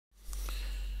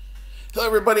Hello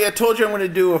everybody, I told you I'm going to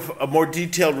do a more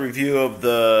detailed review of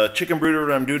the chicken brooder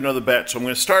when I'm doing another batch, so I'm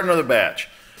going to start another batch.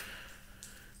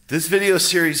 This video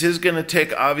series is going to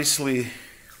take obviously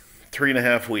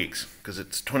 3.5 weeks because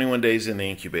it's 21 days in the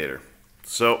incubator.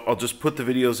 So I'll just put the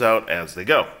videos out as they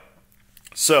go.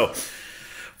 So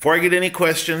before I get any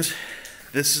questions,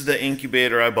 this is the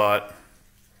incubator I bought.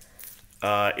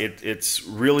 It's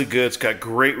really good. It's got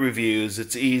great reviews.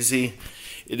 It's easy.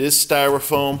 It is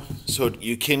styrofoam, so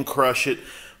you can crush it.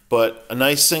 But a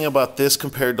nice thing about this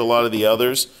compared to a lot of the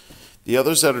others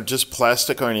that are just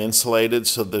plastic aren't insulated,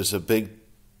 so there's a big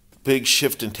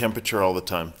shift in temperature all the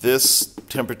time. This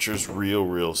temperature is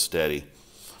real steady.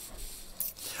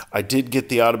 I did get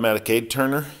the automatic egg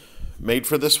turner made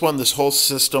for this one. This whole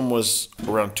system was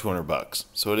around 200 bucks,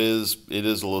 so it is a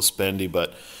little spendy,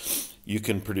 but you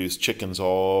can produce chickens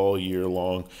all year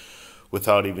long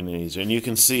without even an easier. And you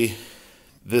can see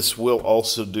this will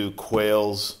also do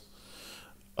quails,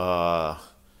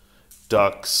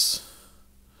 ducks,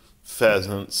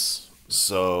 pheasants.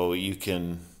 So you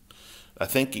can, I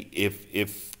think you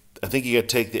got to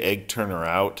take the egg turner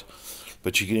out,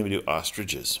 but you can even do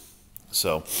ostriches.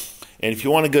 So, and if you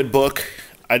want a good book,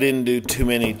 I didn't do too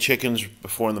many chickens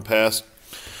before in the past.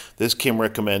 This came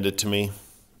recommended to me,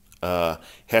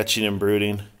 Hatching and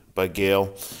Brooding by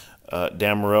Gail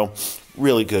Damereau.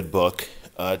 Really good book.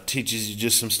 Teaches you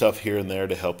just some stuff here and there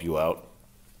to help you out.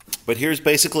 But here's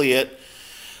basically it.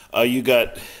 You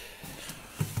got,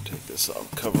 take this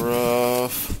off, cover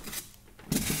off.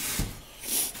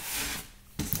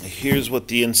 Here's what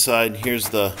the inside, here's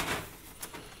the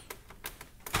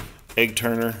egg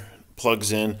turner,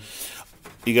 plugs in.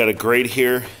 You got a grate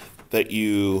here that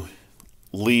you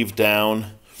leave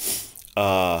down.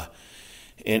 And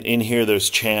in here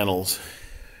there's channels.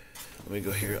 Let me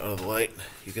go here out of the light.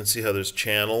 You can see how there's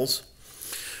channels.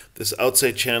 This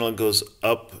outside channel goes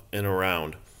up and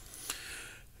around.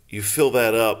 You fill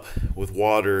that up with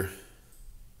water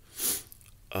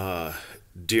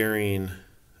during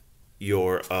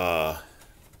your, let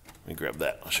me grab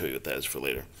that. I'll show you what that is for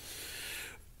later.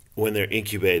 When they're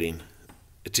incubating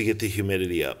to get the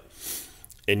humidity up.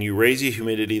 And you raise your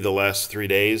humidity the last 3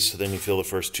 days, so then you fill the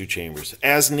first 2 chambers.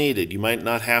 As needed. You might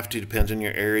not have to, depends on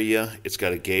your area. It's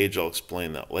got a gauge. I'll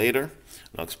explain that later.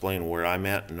 And I'll explain where I'm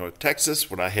at in North Texas.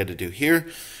 What I had to do here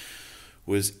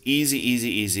was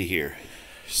easy here.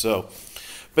 So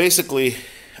basically,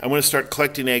 I'm going to start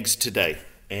collecting eggs today.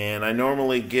 And I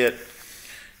normally get,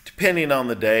 depending on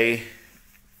the day,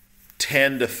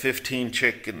 10 to 15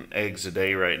 chicken eggs a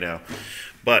day right now.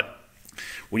 But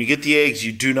when you get the eggs,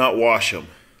 you do not wash them.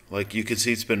 Like you can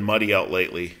see, it's been muddy out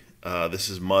lately. This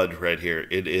is mud right here.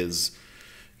 It is,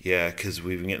 yeah, because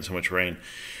we've been getting so much rain.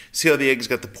 See how the egg's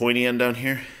got the pointy end down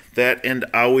here? That end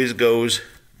always goes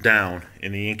down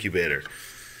in the incubator.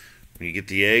 When you get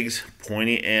the eggs,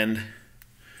 pointy end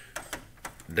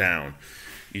down.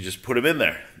 You just put them in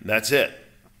there. That's it.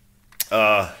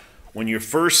 When you're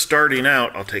first starting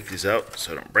out, I'll take these out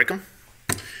so I don't break them.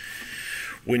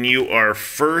 When you are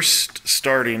first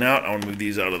starting out, I want to move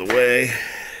these out of the way.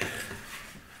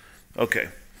 Okay.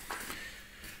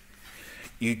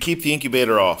 You keep the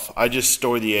incubator off. I just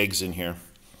store the eggs in here.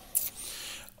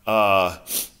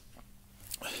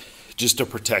 Just to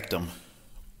protect them.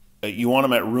 You want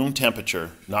them at room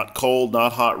temperature. Not cold,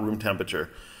 not hot, room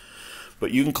temperature. But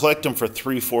you can collect them for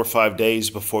 3, 4, 5 days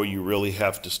before you really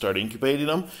have to start incubating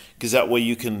them, because that way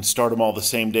you can start them all the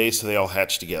same day so they all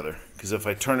hatch together. Because if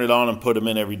I turn it on and put them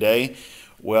in every day,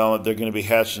 well, they're going to be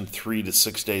hatched in 3 to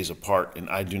 6 days apart,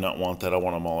 and I do not want that. I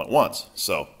want them all at once.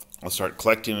 So I'll start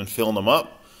collecting and filling them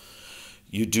up.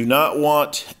 You do not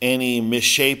want any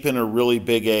misshapen or really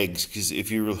big eggs, because if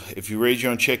you raise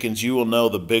your own chickens, you will know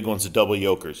the big ones, the double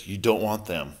yolkers. You don't want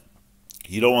them.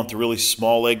 You don't want the really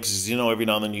small eggs, because you know every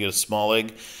now and then you get a small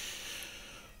egg.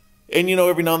 And you know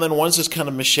every now and then one's just kind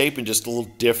of misshapen, just a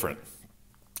little different.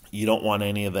 You don't want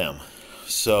any of them.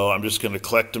 So I'm just going to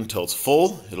collect them till it's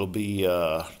full. It'll be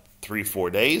 3, 4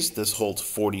 days. This holds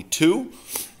 42.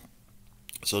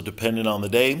 So depending on the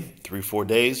day, 3, 4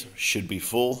 days, should be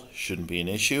full, shouldn't be an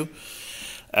issue.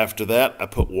 After that, I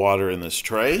put water in this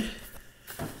tray.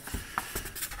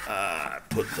 I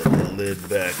put the lid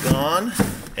back on,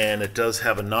 and it does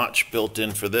have a notch built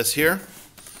in for this here.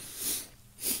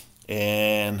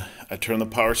 And I turn the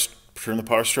power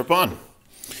strip on.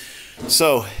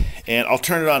 So, and I'll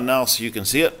turn it on now so you can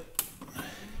see it.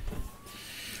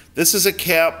 This is a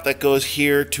cap that goes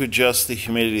here to adjust the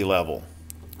humidity level.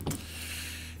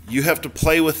 You have to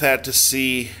play with that to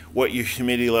see what your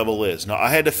humidity level is. Now, I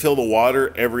had to fill the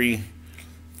water every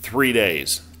 3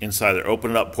 days inside there.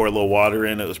 Open it up, pour a little water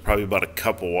in. It was probably about a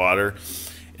cup of water,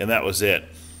 and that was it.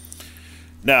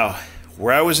 Now,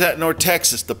 where I was at in North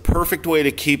Texas, the perfect way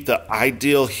to keep the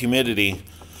ideal humidity,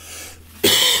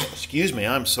 excuse me,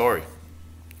 I'm sorry,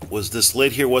 was this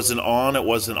lid here wasn't on, it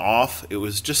wasn't off. It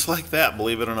was just like that,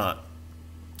 believe it or not.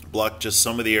 Blocked just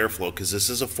some of the airflow because this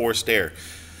is a forced air.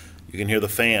 You can hear the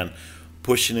fan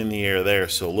pushing in the air there,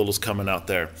 so a little's coming out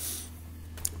there.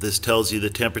 This tells you the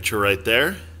temperature right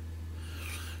there.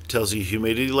 Tells you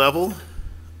humidity level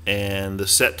and the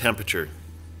set temperature.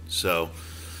 So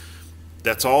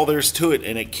that's all there's to it,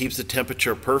 and it keeps the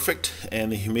temperature perfect,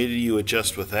 and the humidity you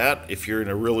adjust with that. If you're in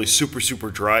a really super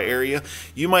dry area,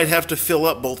 you might have to fill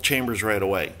up both chambers right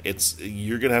away.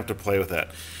 You're gonna have to play with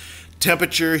that.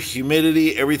 Temperature,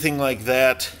 humidity, everything like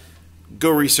that,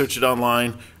 go research it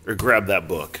online or grab that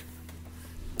book.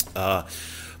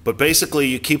 But basically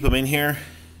you keep them in here.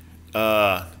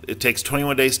 It takes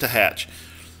 21 days to hatch.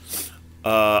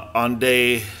 On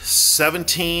day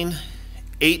 17,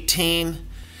 18,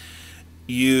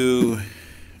 you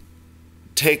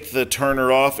take the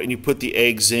turner off and you put the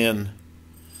eggs in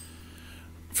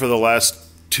for the last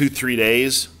 2-3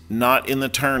 days, not in the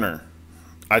turner.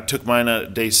 I took mine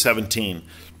at day 17,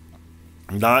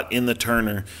 not in the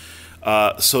turner.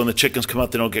 So when the chickens come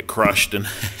out, they don't get crushed and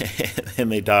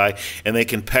and they die, and they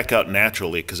can peck out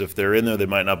naturally, because if they're in there, they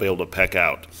might not be able to peck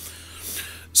out.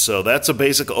 So that's a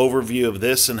basic overview of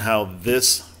this and how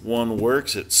this one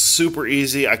works. It's super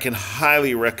easy. I can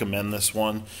highly recommend this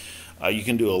one. You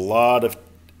can do a lot of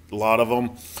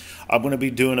them. I'm going to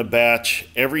be doing a batch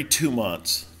every 2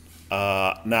 months.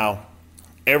 Now,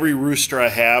 every rooster I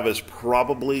have is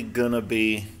probably going to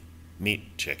be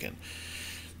meat chicken.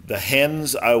 The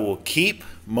hens I will keep,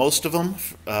 most of them,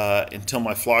 until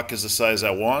my flock is the size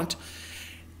I want.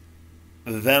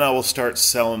 Then I will start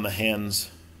selling the hens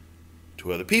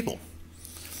to other people.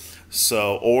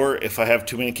 So, or if I have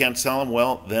too many, can't sell them,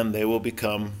 well, then they will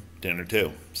become dinner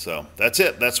too. So that's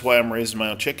it. That's why I'm raising my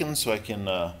own chickens, so I can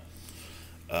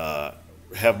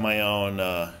have my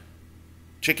own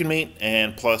chicken meat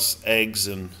and plus eggs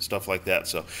and stuff like that.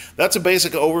 So that's a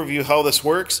basic overview of how this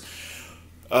works.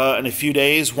 In a few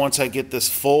days, once I get this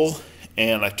full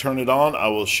and I turn it on, I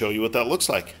will show you what that looks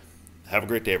like. Have a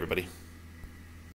great day, everybody.